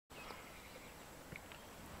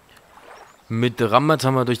Mit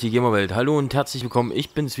Ramazamba durch die Gamerwelt. Hallo und herzlich willkommen.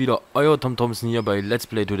 Ich bin's wieder, euer Tompson hier bei Let's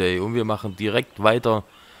Play Today. Und wir machen direkt weiter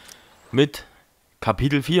mit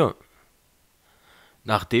Kapitel 4.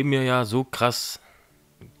 Nachdem wir ja so krass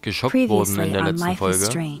geschockt wurden in der letzten Folge.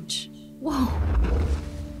 Whoa.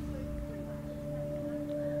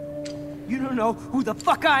 You don't know who the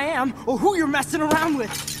fuck I am or who you're messing around with.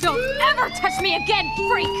 Don't ever touch me again,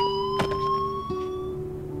 freak!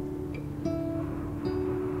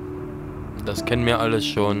 Das kennen wir alles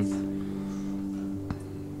schon.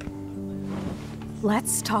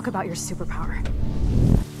 Let's talk about your superpower.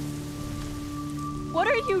 What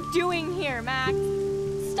are you doing here, Max?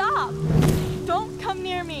 Stop! Don't come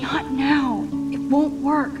near me! Not now. It won't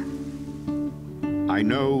work. I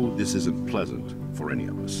know this isn't pleasant for any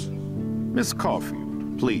of us. Miss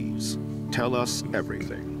Caulfield, please, tell us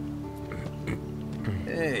everything.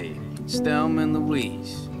 Hey, Stelma and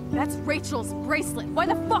Louise. That's Rachel's bracelet. Why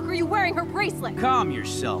the fuck are you wearing her bracelet? Calm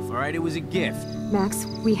yourself, all right? It was a gift. Max,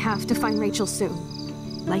 we have to find Rachel soon.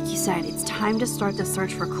 Like you said, it's time to start the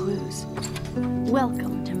search for clues.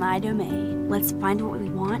 Welcome to my domain. Let's find what we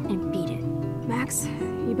want and beat it. Max,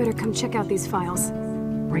 you better come check out these files.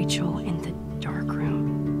 Rachel in the dark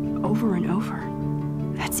room. Over and over.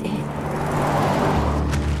 That's it.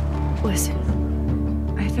 Listen,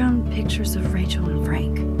 I found pictures of Rachel and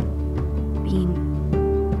Frank being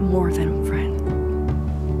more than a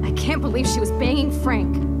friend. I can't believe she was banging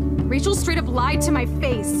Frank. Rachel straight up lied to my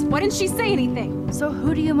face. Why didn't she say anything? So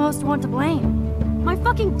who do you most want to blame? My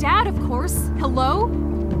fucking dad, of course. Hello?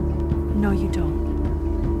 No, you don't.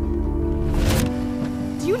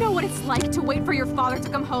 Do you know what it's like to wait for your father to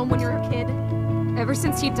come home when you're a kid? Ever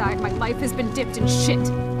since he died, my life has been dipped in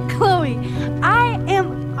shit. Chloe, I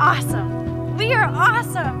am awesome. We are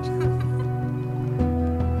awesome.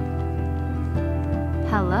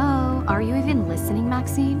 Hello? Are you even listening,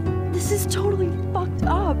 Maxine? This is totally fucked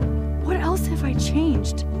up. What else have I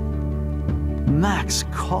changed? Max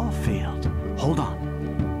Caulfield. Hold on.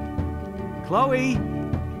 Chloe,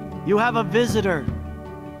 you have a visitor.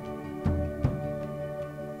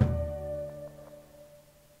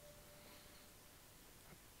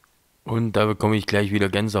 Und da bekomme ich gleich wieder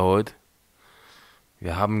Gänsehaut.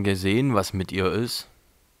 Wir haben gesehen, was mit ihr ist.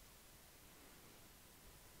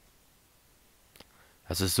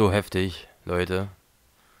 Das ist so heftig, Leute.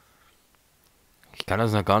 Ich kann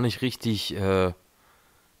das noch gar nicht richtig... ich habe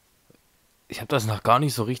das noch gar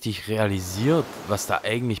nicht so richtig realisiert, was da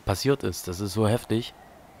eigentlich passiert ist. Das ist so heftig.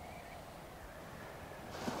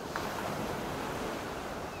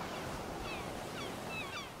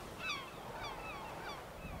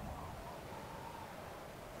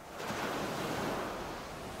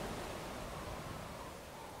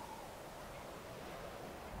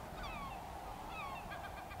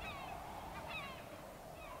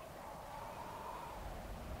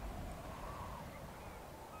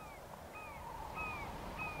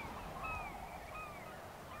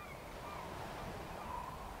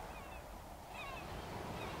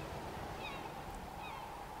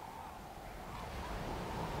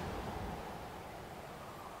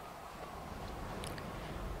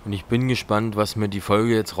 Und ich bin gespannt, was mir die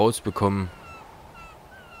Folge jetzt rausbekommen.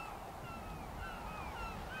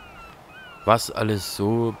 Was alles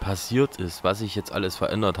so passiert ist, was sich jetzt alles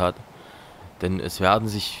verändert hat. Denn es werden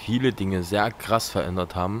sich viele Dinge sehr krass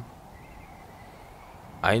verändert haben.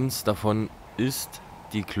 Eins davon ist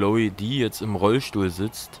die Chloe, die jetzt im Rollstuhl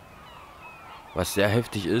sitzt. Was sehr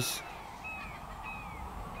heftig ist.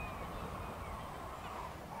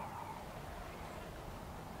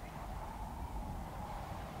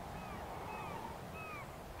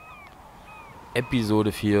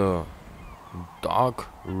 Episode 4 Dark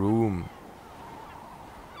Room.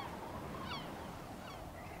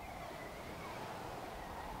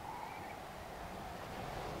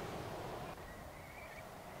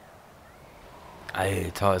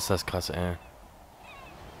 Alter, ist das krass, ey.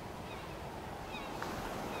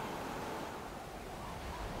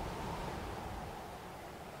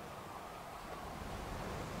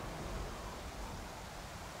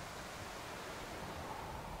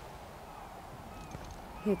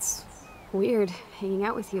 It's weird hanging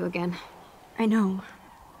out with you again. I know.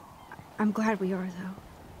 I'm glad we are, though.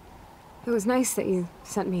 It was nice that you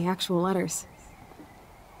sent me actual letters.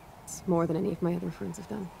 It's more than any of my other friends have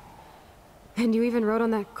done. And you even wrote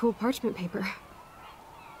on that cool parchment paper.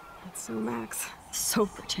 That's so Max. So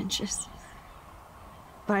pretentious.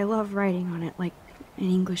 But I love writing on it like an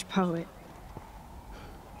English poet.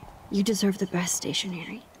 You deserve the best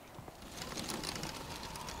stationery.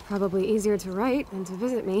 Probably easier to write than to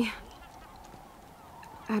visit me.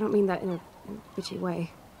 I don't mean that in a bitchy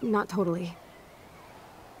way. Not totally.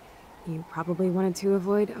 You probably wanted to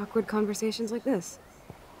avoid awkward conversations like this.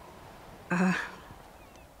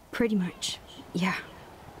 Pretty much, yeah.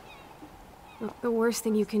 Look, the worst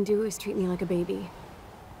thing you can do is treat me like a baby.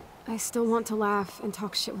 I still want to laugh and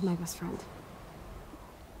talk shit with my best friend.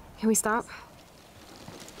 Can we stop?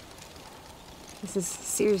 This is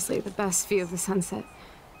seriously the best view of the sunset.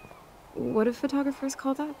 What do photographers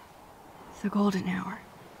call that? The golden hour.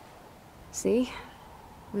 See?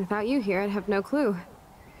 Without you here, I'd have no clue.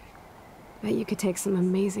 Bet you could take some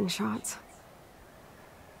amazing shots.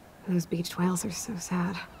 Those beached whales are so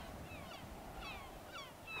sad.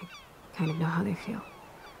 I kind of know how they feel.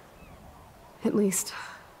 At least,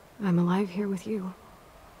 I'm alive here with you.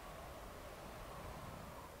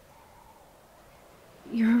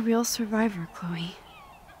 You're a real survivor, Chloe.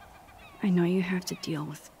 I know you have to deal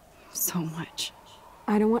with so much.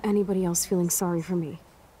 I don't want anybody else feeling sorry for me.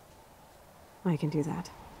 I can do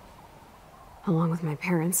that. Along with my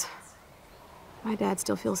parents. My dad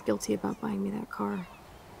still feels guilty about buying me that car.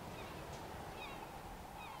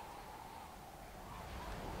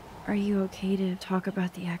 Are you okay to talk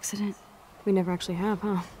about the accident? We never actually have,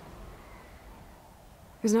 huh?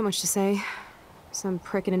 There's not much to say. Some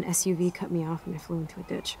prick in an SUV cut me off and I flew into a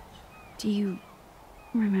ditch. Do you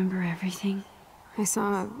remember everything? I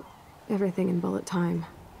saw everything in bullet time.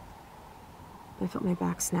 I felt my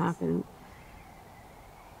back snap and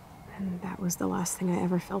that was the last thing I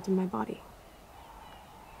ever felt in my body.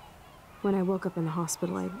 When I woke up in the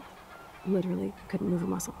hospital, I literally couldn't move a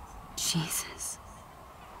muscle. Jesus.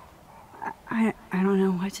 I don't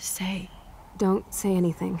know what to say. Don't say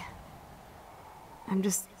anything. I'm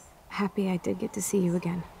just happy I did get to see you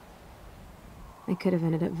again. I could have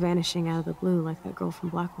ended up vanishing out of the blue like that girl from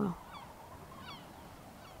Blackwell.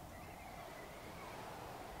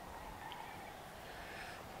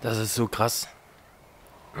 Das ist so krass.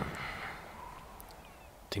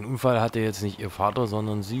 Den Unfall hatte jetzt nicht ihr Vater,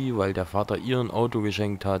 sondern sie, weil der Vater ihr ein Auto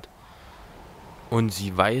geschenkt hat. Und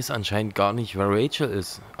sie weiß anscheinend gar nicht, wer Rachel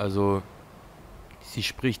ist. Also sie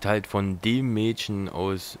spricht halt von dem Mädchen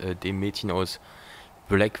aus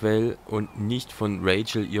Blackwell und nicht von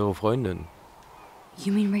Rachel, ihrer Freundin.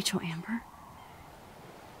 You mean Rachel Amber?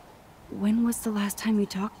 When was the last time you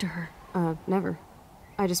talked to her? Never.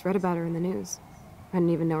 I just read about her in the news. I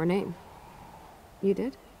didn't even know her name. You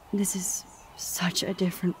did? This is such a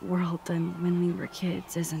different world than when we were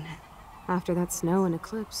kids, isn't it? After that snow and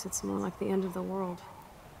eclipse, it's more like the end of the world.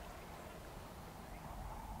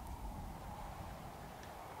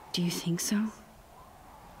 Do you think so?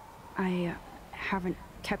 I haven't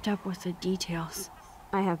kept up with the details.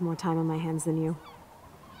 I have more time on my hands than you.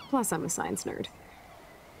 Plus, I'm a science nerd.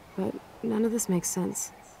 But none of this makes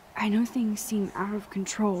sense. I know things seem out of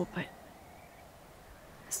control, but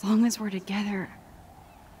as long as we're together,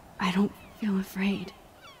 I don't feel afraid.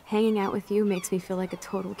 Hanging out with you makes me feel like a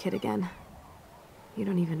total kid again. You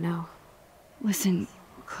don't even know. Listen,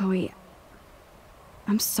 Chloe,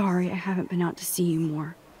 I'm sorry I haven't been out to see you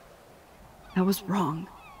more. That was wrong.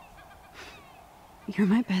 You're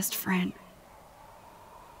my best friend.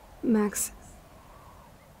 Max,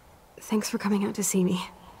 thanks for coming out to see me.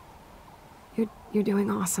 You're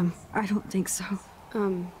doing awesome. I don't think so.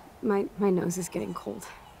 My nose is getting cold.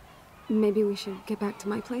 Maybe we should get back to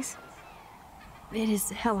my place? It is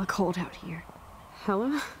hella cold out here.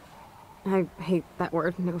 Hella? I hate that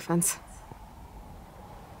word, no offense.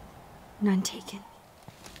 None taken.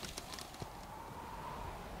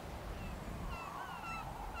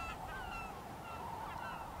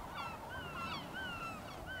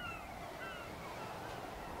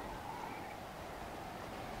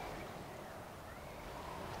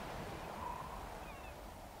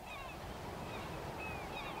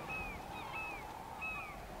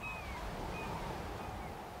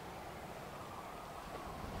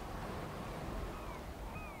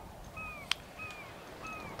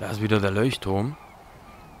 Da ist wieder der Leuchtturm,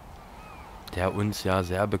 der uns ja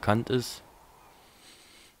sehr bekannt ist.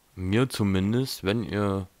 Mir zumindest, wenn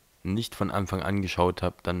ihr nicht von Anfang an geschaut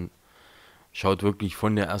habt, dann schaut wirklich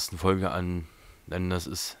von der ersten Folge an, denn das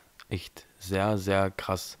ist echt sehr, sehr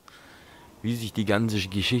krass, wie sich die ganze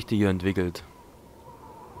Geschichte hier entwickelt.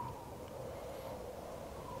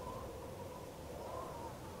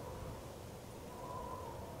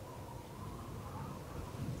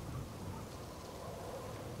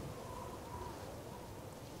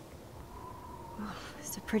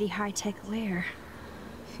 It's a pretty high-tech lair.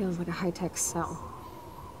 Feels like a high-tech cell.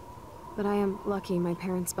 But I am lucky my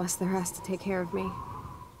parents bust their ass to take care of me.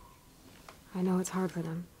 I know it's hard for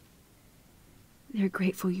them. They're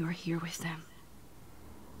grateful you're here with them.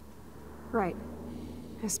 Right.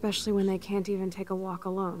 Especially when they can't even take a walk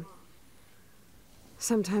alone.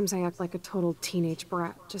 Sometimes I act like a total teenage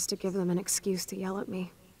brat just to give them an excuse to yell at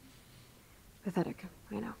me. Pathetic,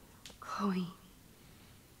 I know. Chloe,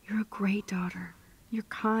 you're a great daughter. You're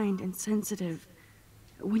kind and sensitive,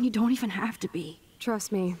 when you don't even have to be.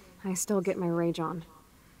 Trust me, I still get my rage on.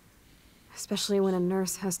 Especially when a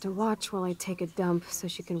nurse has to watch while I take a dump so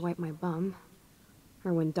she can wipe my bum.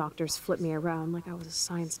 Or when doctors flip me around like I was a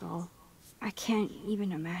science doll. I can't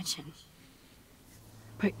even imagine.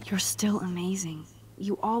 But you're still amazing.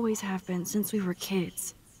 You always have been since we were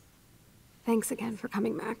kids. Thanks again for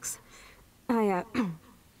coming, Max. I,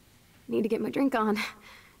 need to get my drink on.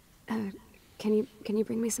 Can you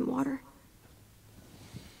bring me some water?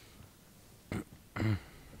 Wie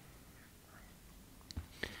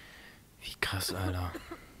krass, Alter.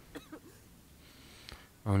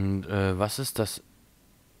 Und, was ist das?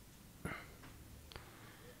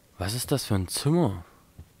 Was ist das für ein Zimmer?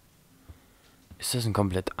 Ist das ein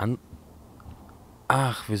komplett an...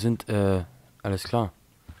 Ach, wir sind, alles klar.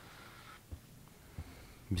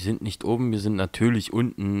 Wir sind nicht oben, wir sind natürlich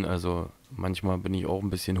unten. Also, manchmal bin ich auch ein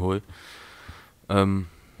bisschen hohl. Das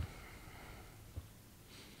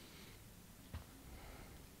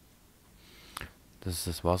ist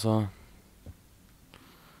das Wasser.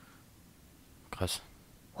 Krass.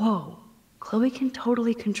 Whoa, Chloe can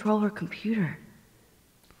totally control her computer.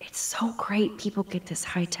 It's so great people get this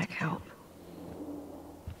high-tech help.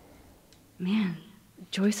 Man,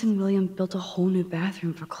 Joyce and William built a whole new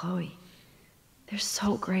bathroom for Chloe. They're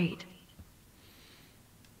so great.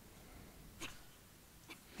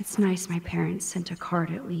 It's nice my parents sent a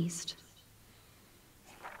card at least.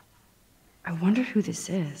 I wonder who this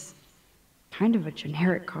is. Kind of a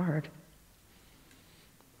generic card.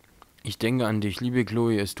 Ich denke an dich, liebe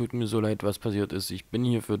Chloe. Es tut mir so leid, was passiert ist. Ich bin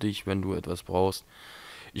hier für dich, wenn du etwas brauchst.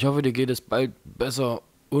 Ich hoffe, dir geht es bald besser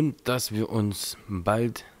und dass wir uns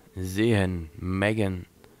bald sehen. Megan.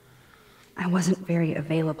 I wasn't very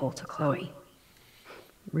available to Chloe.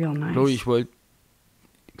 Real nice.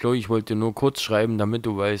 Chloe, ich wollte dir nur kurz schreiben, damit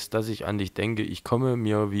du weißt, dass ich an dich denke. Ich komme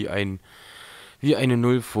mir wie eine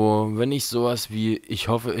Null vor. Wenn ich sowas wie "Ich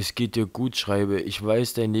hoffe, es geht dir gut" schreibe, ich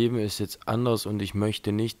weiß, dein Leben ist jetzt anders und ich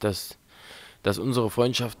möchte nicht, dass unsere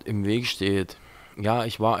Freundschaft im Weg steht. Ja,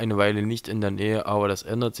 ich war eine Weile nicht in der Nähe, aber das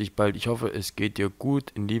ändert sich bald. Ich hoffe, es geht dir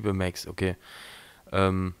gut. In Liebe, Max. Okay.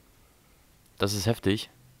 Das ist heftig.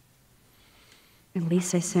 At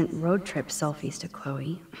least I sent road trip selfies to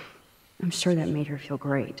Chloe. I'm sure that made her feel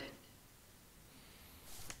great.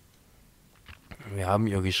 Wir haben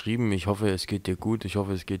ihr geschrieben, ich hoffe, es geht dir gut, ich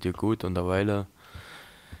hoffe, es geht dir gut. Und derweil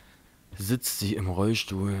sitzt sie im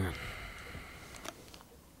Rollstuhl.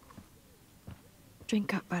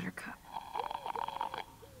 Drink up, Buttercup.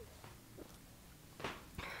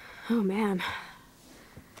 Oh man.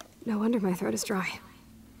 No wonder my throat is dry.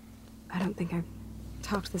 I don't think I've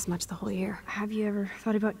talked this much the whole year. Have you ever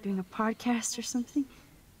thought about doing a podcast or something?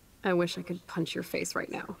 I wish I could punch your face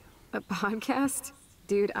right now. A podcast?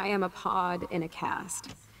 Dude, I am a pod in a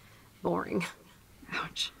cast. Boring.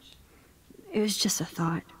 Ouch. It was just a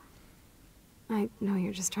thought. I know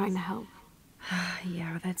you're just trying to help.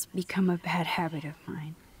 Yeah, that's become a bad habit of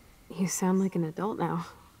mine. You sound like an adult now.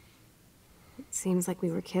 It seems like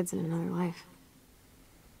we were kids in another life.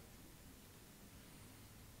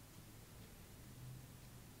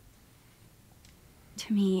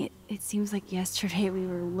 To me, it seems like yesterday we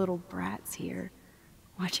were little brats here,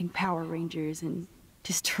 watching Power Rangers and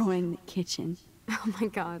destroying the kitchen. Oh my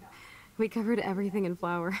god. We covered everything in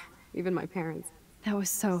flour, even my parents. That was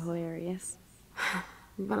so hilarious.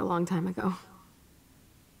 But a long time ago.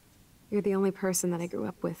 You're the only person that I grew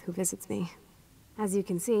up with who visits me. As you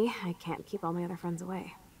can see, I can't keep all my other friends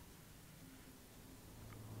away.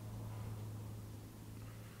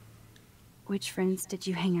 Which friends did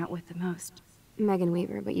you hang out with the most? Megan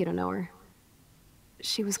Weaver, but you don't know her.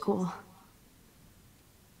 She was cool.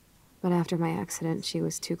 But after my accident, she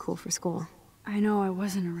was too cool for school. I know I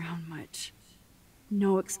wasn't around much.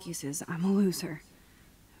 No excuses, I'm a loser.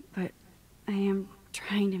 But I am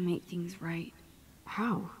trying to make things right.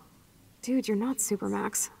 How? Dude, you're not Super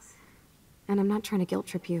Max. And I'm not trying to guilt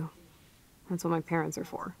trip you. That's what my parents are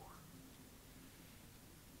for.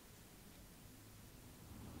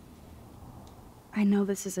 I know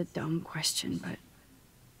this is a dumb question, but...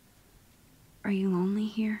 Are you lonely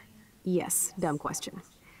here? Yes, dumb question.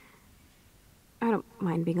 I don't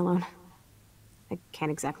mind being alone. I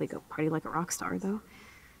can't exactly go party like a rock star, though.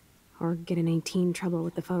 Or get in any teen trouble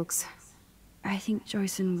with the folks. I think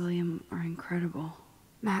Joyce and William are incredible.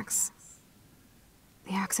 Max,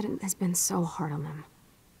 the accident has been so hard on them.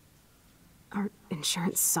 Our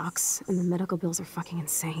insurance sucks, and the medical bills are fucking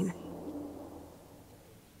insane.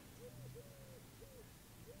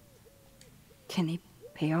 Can they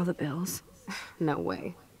pay all the bills? No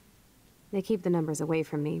way. They keep the numbers away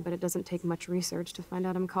from me, but it doesn't take much research to find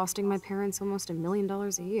out I'm costing my parents almost $1 million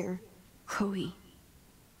a year. Chloe,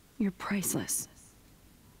 you're priceless.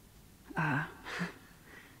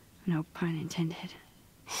 No pun intended.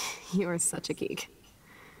 You are such a geek.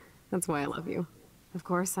 That's why I love you. Of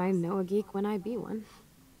course, I know a geek when I be one.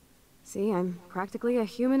 See, I'm practically a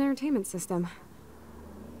human entertainment system.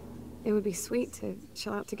 It would be sweet to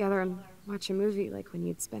chill out together and watch a movie like when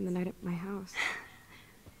you'd spend the night at my house.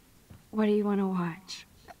 What do you want to watch?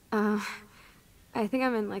 I think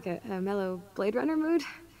I'm in like a mellow Blade Runner mood.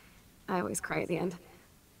 I always cry at the end.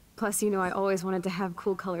 Plus, you know I always wanted to have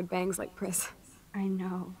cool colored bangs like Pris. I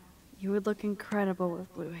know. You would look incredible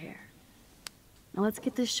with blue hair. Now let's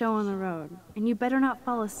get this show on the road. And you better not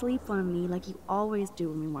fall asleep on me like you always do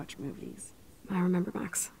when we watch movies. I remember,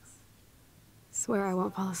 Max. Swear I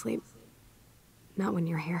won't fall asleep. Not when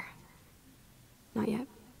you're here. Not yet.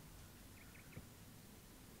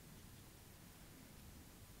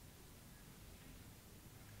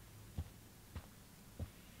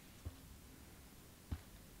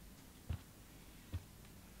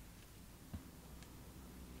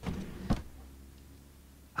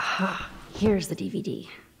 Here's the DVD.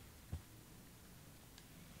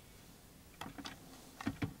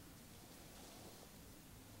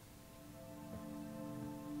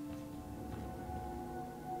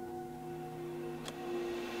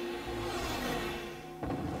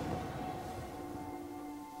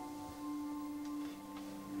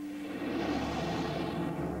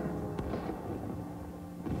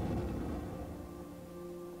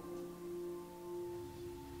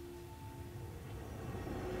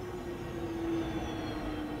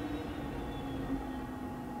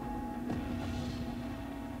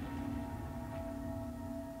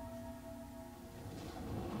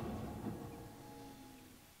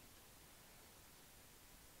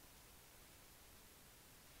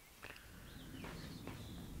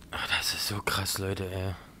 Das ist so krass, Leute,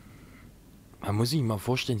 ey. Man muss sich mal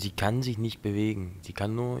vorstellen, sie kann sich nicht bewegen. Sie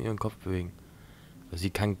kann nur ihren Kopf bewegen. Also sie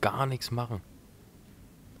kann gar nichts machen.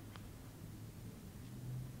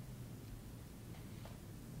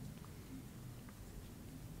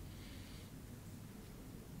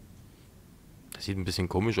 Das sieht ein bisschen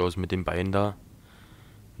komisch aus mit den Beinen da.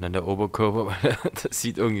 Und dann der Oberkörper, weil das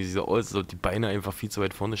sieht irgendwie so aus, als ob die Beine einfach viel zu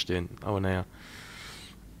weit vorne stehen. Aber naja.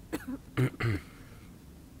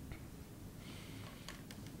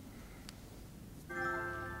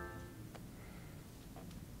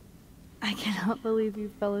 I cannot believe you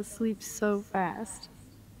fell asleep so fast.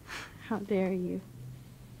 How dare you?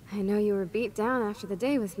 I know you were beat down after the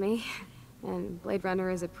day with me, and Blade Runner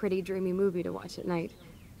is a pretty dreamy movie to watch at night.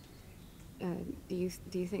 Do you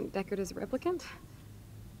think Deckard is a replicant?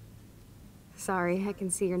 Sorry, I can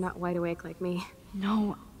see you're not wide awake like me.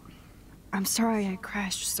 No, I'm sorry I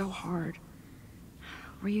crashed so hard.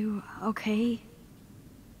 Were you okay?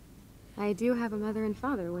 I do have a mother and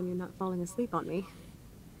father when you're not falling asleep on me.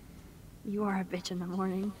 You are a bitch in the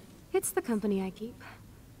morning. It's the company I keep.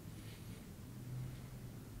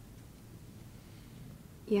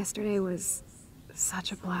 Yesterday was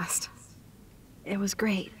such a blast. It was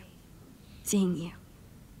great seeing you.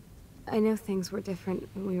 I know things were different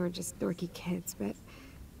when we were just dorky kids, but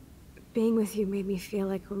being with you made me feel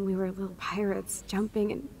like when we were little pirates,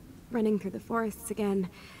 jumping and running through the forests again.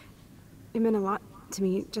 It meant a lot to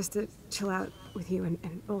me just to chill out with you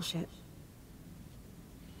and bullshit.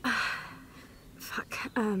 Fuck,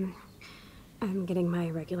 I'm getting my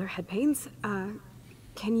regular head pains.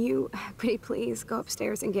 Can you, pretty please, go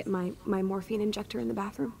upstairs and get my morphine injector in the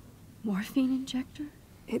bathroom? Morphine injector?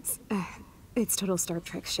 It's total Star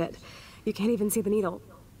Trek shit. You can't even see the needle.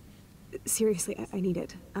 Seriously, I need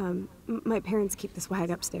it. My parents keep this wag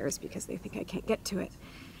upstairs because they think I can't get to it.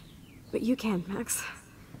 But you can, Max.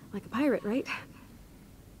 Like a pirate, right?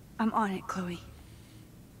 I'm on it, Chloe.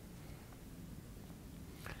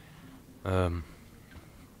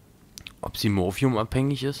 Ob sie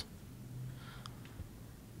morphiumabhängig ist?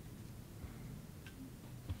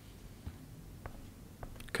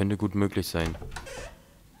 Könnte gut möglich sein.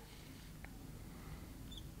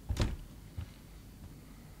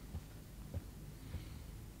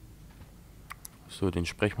 So, den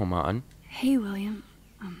sprechen wir mal an. Hey, William.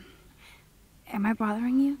 Am I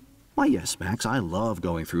bothering you? Why, yes, Max. I love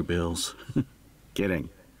going through bills.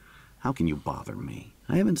 Kidding. How can you bother me?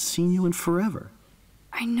 I haven't seen you in forever.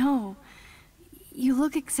 I know. You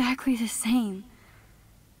look exactly the same.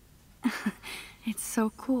 It's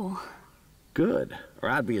so cool. Good. Or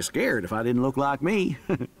I'd be scared if I didn't look like me.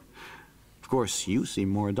 Of course, you seem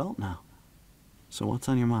more adult now. So what's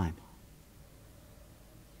on your mind?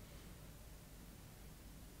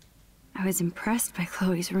 I was impressed by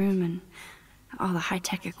Chloe's room and all the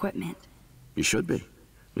high-tech equipment. You should be.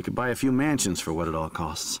 We could buy a few mansions for what it all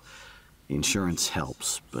costs. The insurance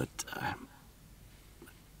helps, but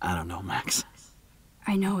I don't know, Max.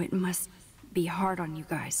 I know it must be hard on you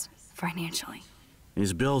guys, financially.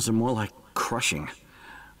 These bills are more like crushing.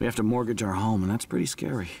 We have to mortgage our home, and that's pretty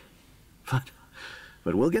scary. But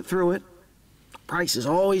we'll get through it. Price is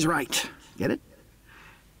always right. Get it?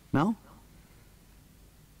 No?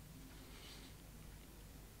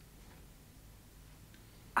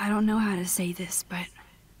 I don't know how to say this, but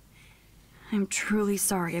I'm truly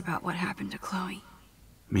sorry about what happened to Chloe.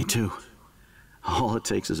 Me too. All it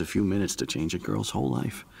takes is a few minutes to change a girl's whole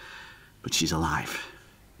life. But she's alive.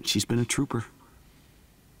 She's been a trooper.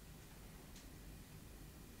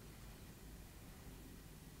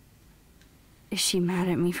 Is she mad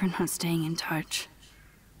at me for not staying in touch?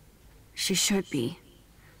 She should be.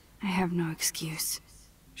 I have no excuse.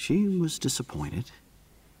 She was disappointed,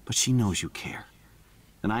 but she knows you care.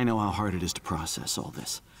 And I know how hard it is to process all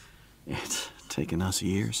this. It's taken us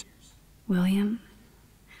years. William,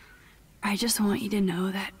 I just want you to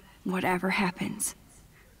know that whatever happens,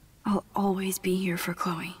 I'll always be here for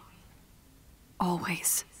Chloe.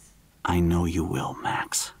 Always. I know you will,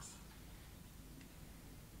 Max.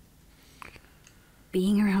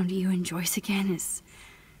 Being around you and Joyce again is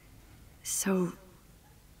so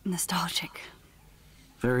nostalgic.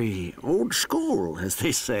 Very old school, as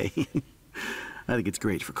they say. I think it's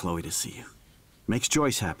great for Chloe to see you. Makes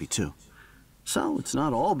Joyce happy, too. So, it's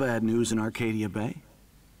not all bad news in Arcadia Bay.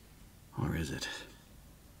 Or is it?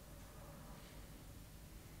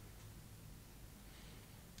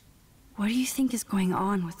 What do you think is going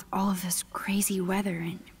on with all of this crazy weather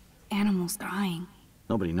and animals dying?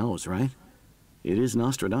 Nobody knows, right? It is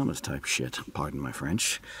Nostradamus-type shit, pardon my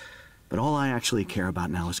French. But all I actually care about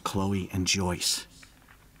now is Chloe and Joyce.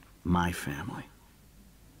 My family.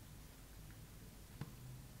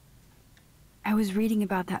 I was reading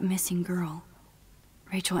about that missing girl.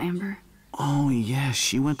 Rachel Amber. Oh, yes,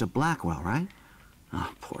 she went to Blackwell, right?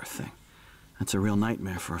 Oh, poor thing. That's a real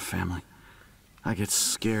nightmare for a family. I get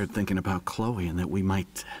scared thinking about Chloe and that we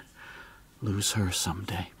might lose her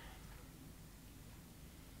someday.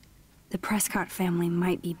 The Prescott family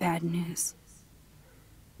might be bad news.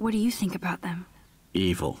 What do you think about them?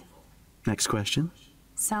 Evil. Next question?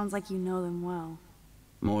 Sounds like you know them well.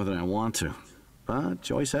 More than I want to. But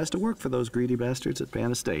Joyce has to work for those greedy bastards at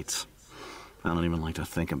Pan Estates. I don't even like to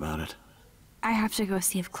think about it. I have to go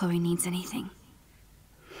see if Chloe needs anything.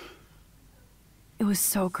 It was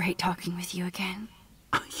so great talking with you again.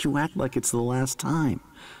 You act like it's the last time.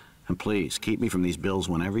 And please, keep me from these bills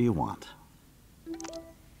whenever you want.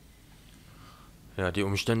 Ja, die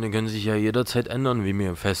Umstände können sich ja jederzeit ändern, wie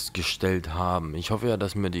wir festgestellt haben. Ich hoffe ja,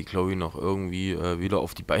 dass wir die Chloe noch irgendwie wieder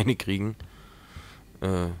auf die Beine kriegen.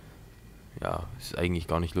 Ja, ist eigentlich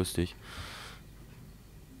gar nicht lustig.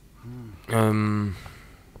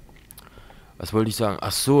 Was wollte ich sagen?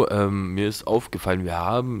 Ach so, mir ist aufgefallen, wir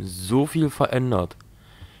haben so viel verändert.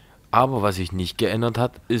 Aber was sich nicht geändert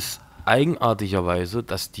hat, ist eigenartigerweise,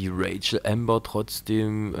 dass die Rachel Amber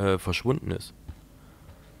trotzdem verschwunden ist.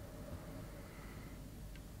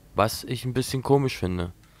 Was ich ein bisschen komisch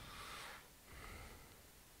finde.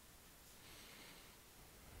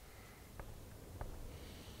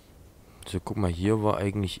 So, guck mal, hier war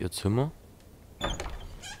eigentlich ihr Zimmer.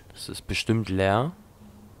 Das ist bestimmt leer.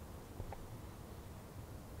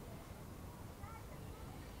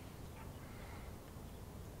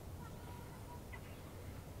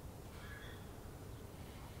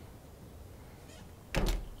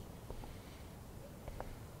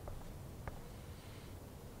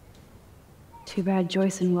 Too bad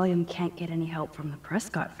Joyce and William can't get any help from the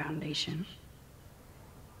Prescott Foundation.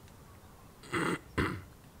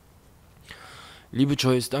 Liebe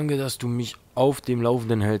Joyce, danke, dass du mich auf dem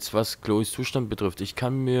Laufenden hältst, was Chloes Zustand betrifft. Ich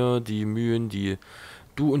kann mir die Mühen, die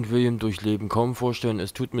du und William durchleben, kaum vorstellen.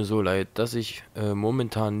 Es tut mir so leid, dass ich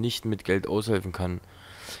momentan nicht mit Geld aushelfen kann.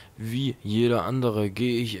 Wie jeder andere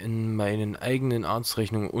gehe ich in meinen eigenen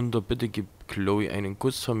Arztrechnungen unter. Bitte gib Chloe einen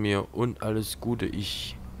Kuss von mir und alles Gute.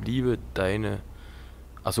 Ich liebe deine...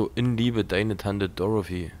 Achso, in Liebe deine Tante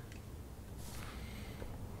Dorothy.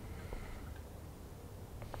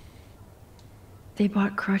 They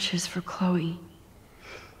bought crutches for Chloe,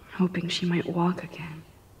 hoping she might walk again.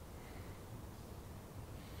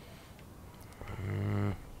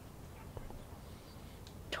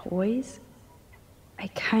 Toys? I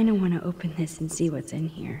kinda want to open this and see what's in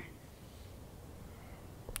here.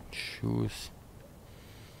 Shoes.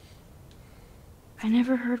 I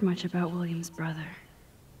never heard much about William's brother.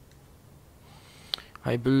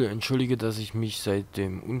 Hi Bill, entschuldige, dass ich mich seit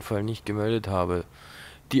dem Unfall nicht gemeldet habe.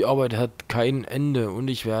 Die Arbeit hat kein Ende und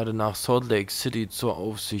ich werde nach Salt Lake City zur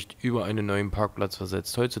Aufsicht über einen neuen Parkplatz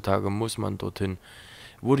versetzt. Heutzutage muss man dorthin,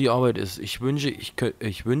 wo die Arbeit ist. Ich wünschte,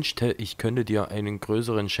 ich könnte dir einen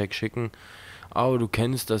größeren Scheck schicken, aber du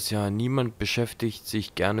kennst das ja. Niemand beschäftigt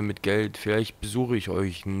sich gerne mit Geld. Vielleicht besuche ich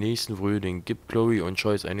euch nächsten Frühling. Gib Chloe und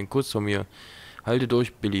Joyce einen Kuss von mir. Halte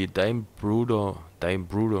durch, Billy. Dein Bruder,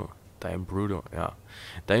 ja.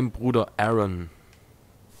 Dein Bruder Aaron.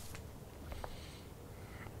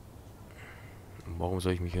 Warum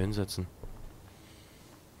soll ich mich hier hinsetzen?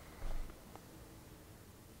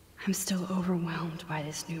 I'm still overwhelmed by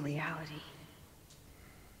this new reality.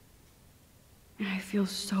 And I feel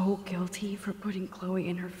so guilty for putting Chloe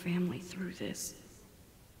and her family through this.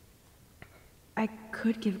 I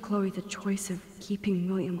could give Chloe the choice of keeping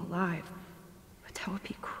William alive, but that would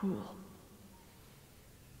be cruel.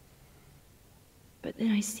 But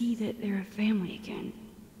then I see that they're a family again,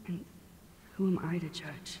 and who am I to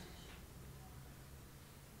judge?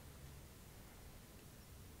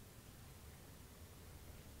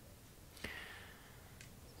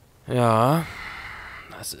 Ja,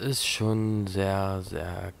 das ist schon sehr,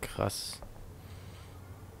 sehr krass.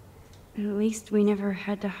 At least we never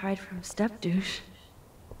had to hide from Step-Douche.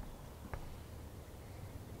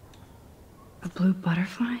 A blue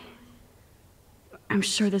butterfly? I'm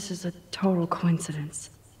sure this is a total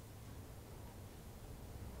coincidence.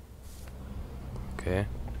 Okay.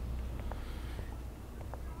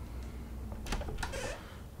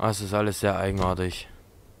 Es ist alles sehr eigenartig.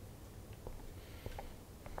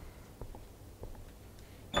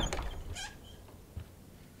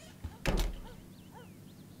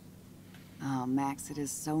 Oh, Max, it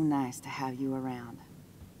is so nice to have you around.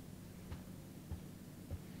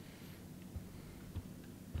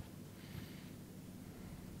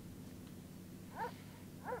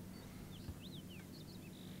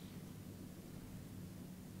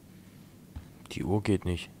 Die Uhr geht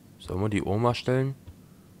nicht. Sollen wir die Uhr mal stellen?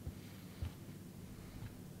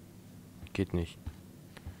 Geht nicht.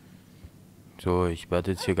 So, ich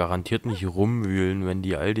werde jetzt hier garantiert nicht rumwühlen, wenn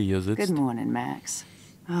die Alte hier sitzt. Good morning, Max.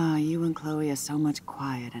 Oh, you and Chloe are so much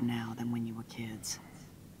quieter now than when you were kids.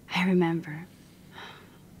 I remember.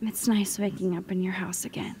 It's nice waking up in your house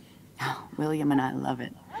again. Oh, William and I love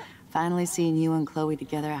it. Finally seeing you and Chloe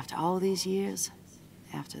together after all these years.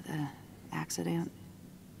 After the accident.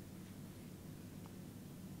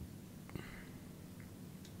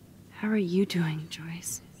 How are you doing,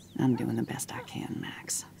 Joyce? I'm doing the best I can,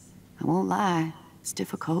 Max. I won't lie, it's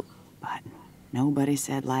difficult, but nobody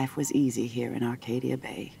said life was easy here in Arcadia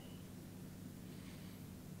Bay.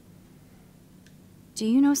 Do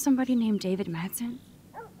you know somebody named David Madsen?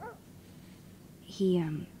 He,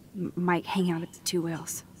 might hang out at the Two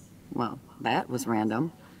Whales. Well, that was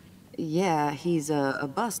random. Yeah, he's a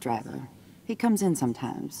bus driver. He comes in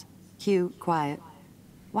sometimes. Cute, quiet.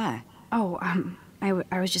 Why? Oh,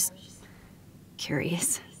 I was just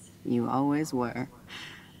curious. You always were.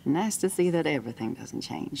 Nice to see that everything doesn't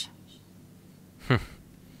change.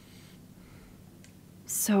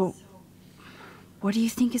 So, what do you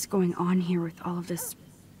think is going on here with all of this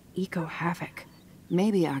eco-havoc?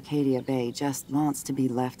 Maybe Arcadia Bay just wants to be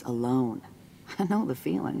left alone. I know the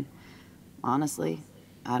feeling. Honestly,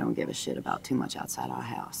 I don't give a shit about too much outside our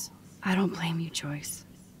house. I don't blame you, Joyce.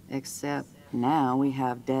 Except now we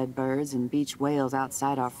have dead birds and beach whales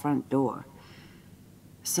outside our front door.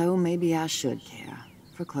 So maybe I should care,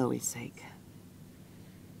 for Chloe's sake.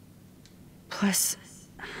 Plus,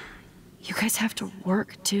 you guys have to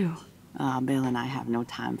work, too. Bill and I have no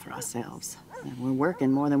time for ourselves. We're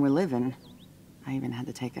working more than we're living. I even had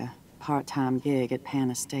to take a part-time gig at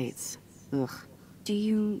Pan Estates. Ugh. Do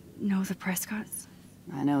you know the Prescotts?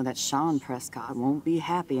 I know that Sean Prescott won't be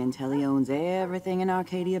happy until he owns everything in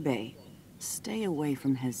Arcadia Bay. Stay away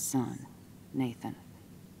from his son, Nathan.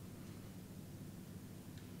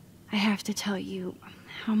 I have to tell you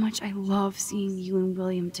how much I love seeing you and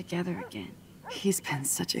William together again. He's been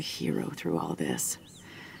such a hero through all this.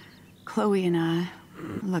 Chloe and I,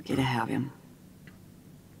 lucky to have him.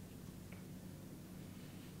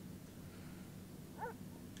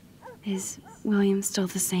 Is William still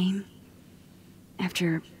the same?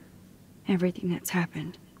 After everything that's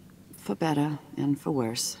happened? For better and for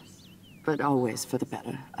worse. But always for the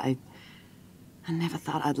better. I never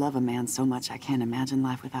thought I'd love a man so much I can't imagine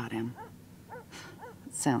life without him.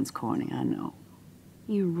 Sounds corny, I know.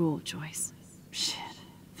 You rule, Joyce. Shit.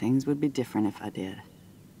 Things would be different if I did.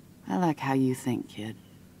 I like how you think, kid.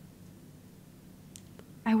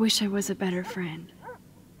 I wish I was a better friend.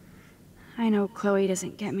 I know Chloe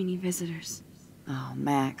doesn't get many visitors. Oh,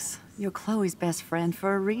 Max, you're Chloe's best friend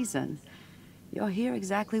for a reason. You're here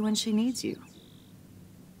exactly when she needs you.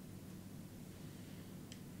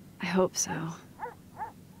 I hope so.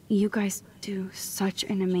 You guys do such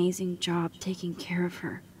an amazing job taking care of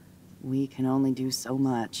her. We can only do so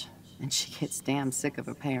much, and she gets damn sick of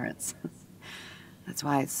her parents. That's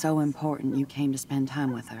why it's so important you came to spend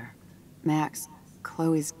time with her. Max,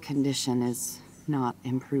 Chloe's condition is not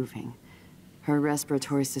improving. Her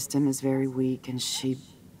respiratory system is very weak, and she...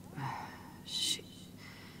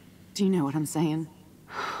 Do you know what I'm saying?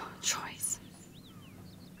 Joyce.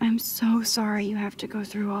 I'm so sorry you have to go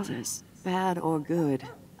through all this. Bad or good,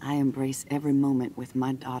 I embrace every moment with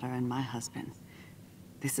my daughter and my husband.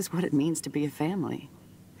 This is what it means to be a family,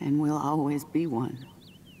 and we'll always be one,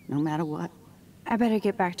 no matter what. I better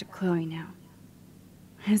get back to Chloe now.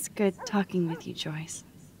 It's good talking with you, Joyce.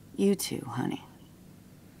 You too, honey.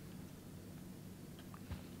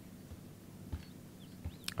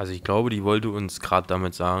 Also ich glaube, die wollte uns gerade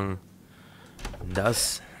damit sagen,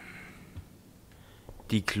 dass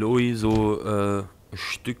die Chloe so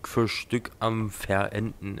Stück für Stück am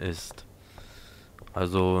Verenden ist.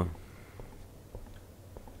 Also,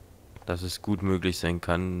 dass es gut möglich sein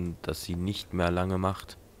kann, dass sie nicht mehr lange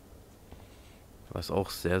macht. Was auch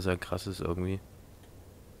sehr, sehr krass ist irgendwie.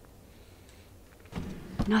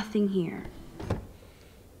 Nothing here.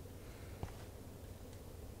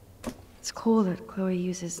 It's cool that Chloe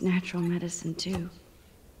uses natural medicine too.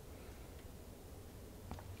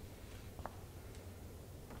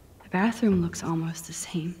 The bathroom looks almost the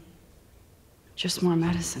same. Just more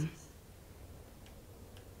medicine.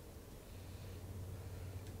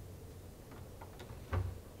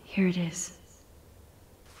 Here it is.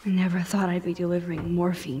 I never thought I'd be delivering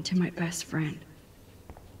morphine to my best friend.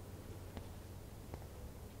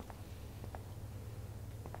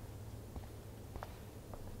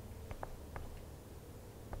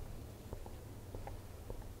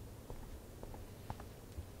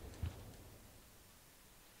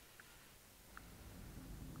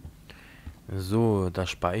 So, da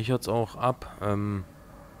speichert es auch ab.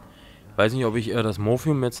 Ich weiß nicht, ob ich das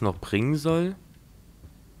Morphium jetzt noch bringen soll.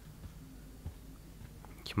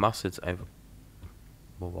 Ich mach's jetzt einfach.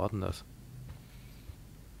 Wo war denn das?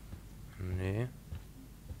 Nee.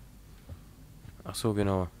 Ach so,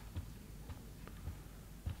 genau.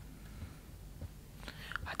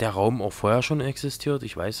 Hat der Raum auch vorher schon existiert?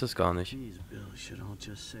 Ich weiß es gar nicht.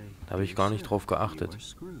 Da habe ich gar nicht drauf geachtet.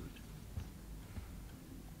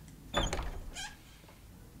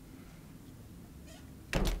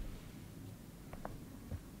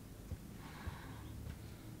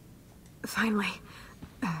 Finally.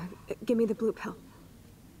 Give me the blue pill.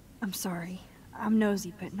 I'm sorry. I'm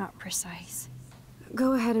nosy, but not precise.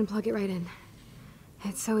 Go ahead and plug it right in.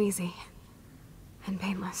 It's so easy. And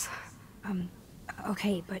painless.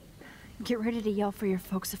 Okay, but get ready to yell for your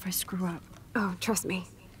folks if I screw up. Oh, trust me.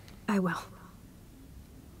 I will.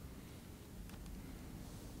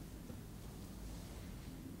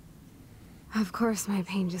 Of course, my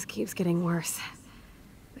pain just keeps getting worse.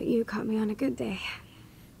 But you caught me on a good day.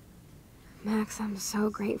 Max, I'm so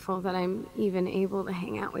grateful that I'm even able to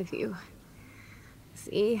hang out with you.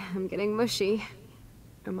 See, I'm getting mushy.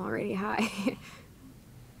 I'm already high.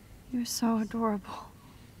 You're so adorable.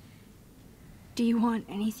 Do you want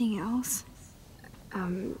anything else?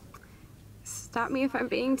 Stop me if I'm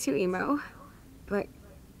being too emo, but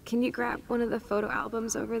can you grab one of the photo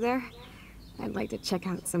albums over there? I'd like to check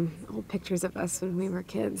out some old pictures of us when we were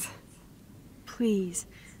kids. Please.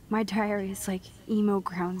 My diary is like emo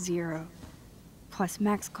ground zero. Plus,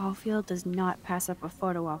 Max Caulfield does not pass up a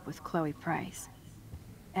photo op with Chloe Price.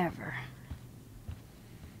 Ever.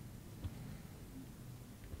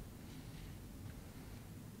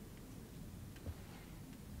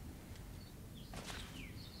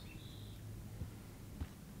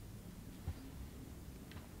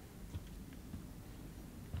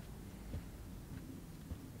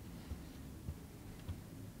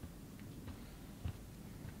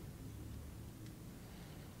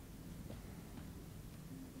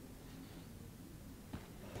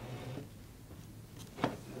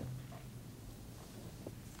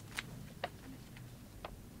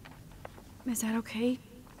 Is that okay?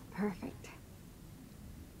 Perfect.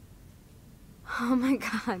 Oh my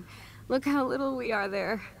god, look how little we are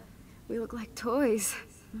there. We look like toys.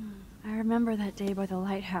 I remember that day by the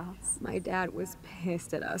lighthouse. My dad was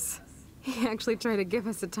pissed at us. He actually tried to give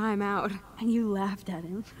us a timeout. And you laughed at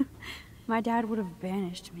him. My dad would have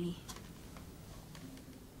banished me.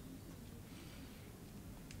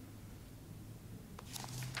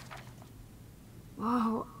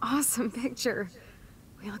 Whoa, awesome picture.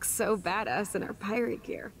 We look so badass in our pirate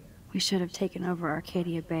gear. We should have taken over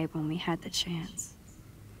Arcadia Bay when we had the chance.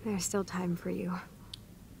 There's still time for you.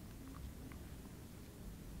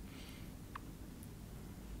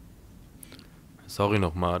 Sorry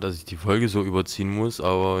nochmal, dass ich die Folge so überziehen muss,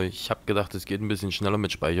 aber ich habe gedacht, es geht ein bisschen schneller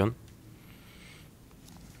mit Speichern.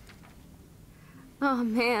 Oh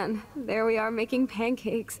man, there we are making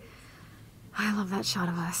pancakes. I love that shot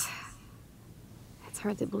of us. It's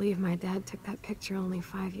hard to believe my dad took that picture only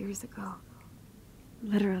 5 years ago.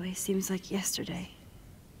 Literally seems like yesterday.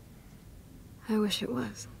 I wish it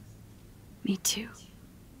was. Me too.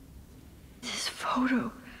 This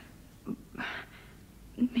photo...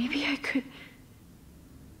 Maybe I could...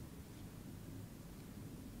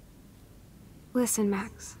 Listen,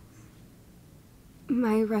 Max.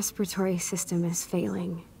 My respiratory system is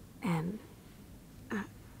failing, and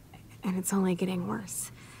it's only getting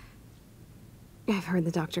worse. I've heard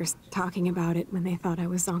the doctors talking about it when they thought I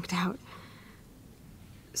was zonked out.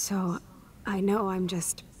 So, I know I'm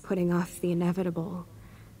just putting off the inevitable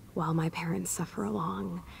while my parents suffer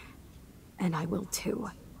along, and I will too.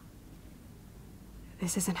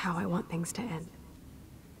 This isn't how I want things to end.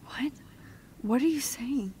 What? What are you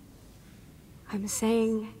saying? I'm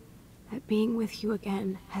saying that being with you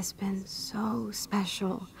again has been so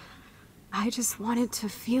special. I just wanted to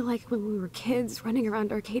feel like when we were kids running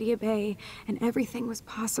around Arcadia Bay and everything was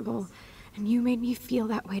possible, and you made me feel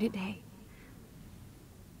that way today.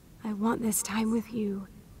 I want this time with you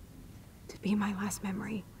to be my last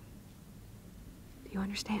memory. Do you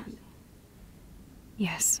understand?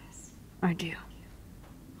 Yes, I do.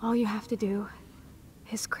 All you have to do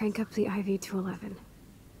is crank up the IV to 11.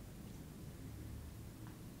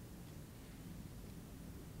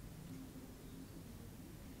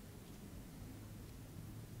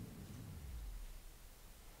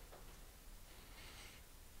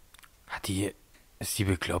 Ist die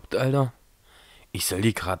bekloppt, Alter? Ich soll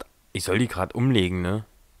die grad umlegen, ne?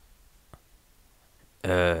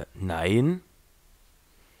 Nein.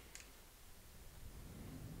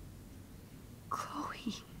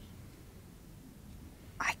 Chloe.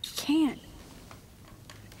 I can't.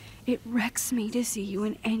 It wrecks me to see you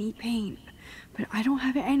in any pain, but I don't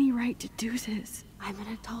have any right to do this. I'm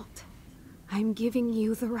an adult. I'm giving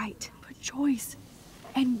you the right. But Joyce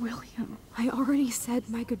and William... I already said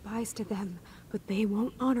my goodbyes to them, but they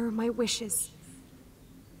won't honor my wishes.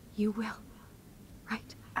 You will,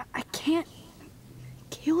 right? I can't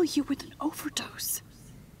kill you with an overdose.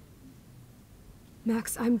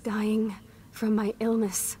 Max, I'm dying from my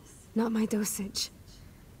illness, not my dosage.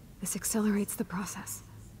 This accelerates the process.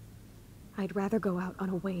 I'd rather go out on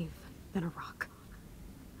a wave than a rock.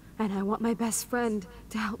 And I want my best friend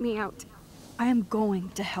to help me out. I am going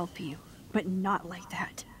to help you, but not like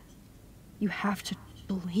that. You have to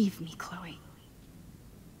believe me, Chloe.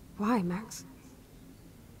 Why, Max?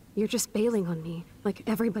 You're just bailing on me, like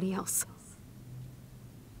everybody else.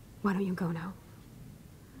 Why don't you go now?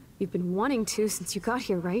 You've been wanting to since you got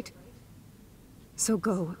here, right? So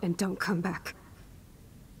go and don't come back.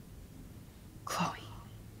 Chloe,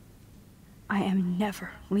 I am never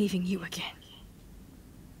leaving you again.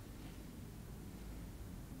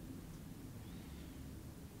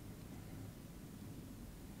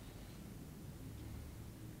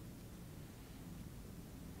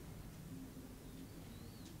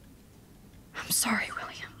 I'm sorry,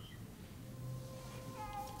 William.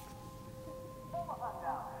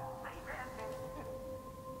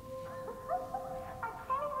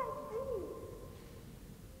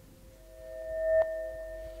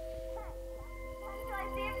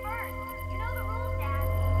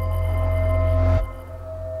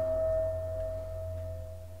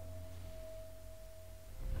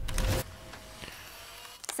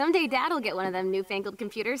 Someday Dad'll get one of them newfangled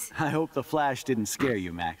computers. I hope the flash didn't scare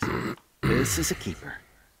you, Max. This is a keeper.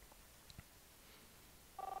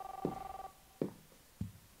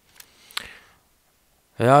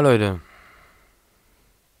 Ja, Leute.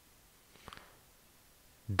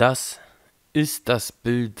 Das ist das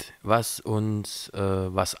Bild, was uns,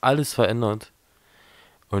 was alles verändert.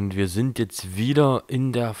 Und wir sind jetzt wieder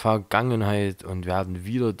in der Vergangenheit und werden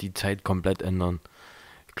wieder die Zeit komplett ändern.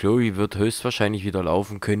 Chloe wird höchstwahrscheinlich wieder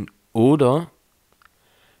laufen können oder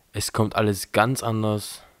es kommt alles ganz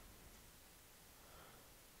anders.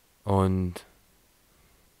 Und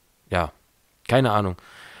ja, keine Ahnung.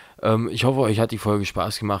 Ich hoffe, euch hat die Folge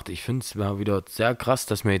Spaß gemacht. Ich finde es mal wieder sehr krass,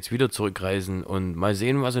 dass wir jetzt wieder zurückreisen und mal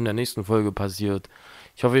sehen, was in der nächsten Folge passiert.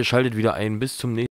 Ich hoffe, ihr schaltet wieder ein. Bis zum nächsten Mal.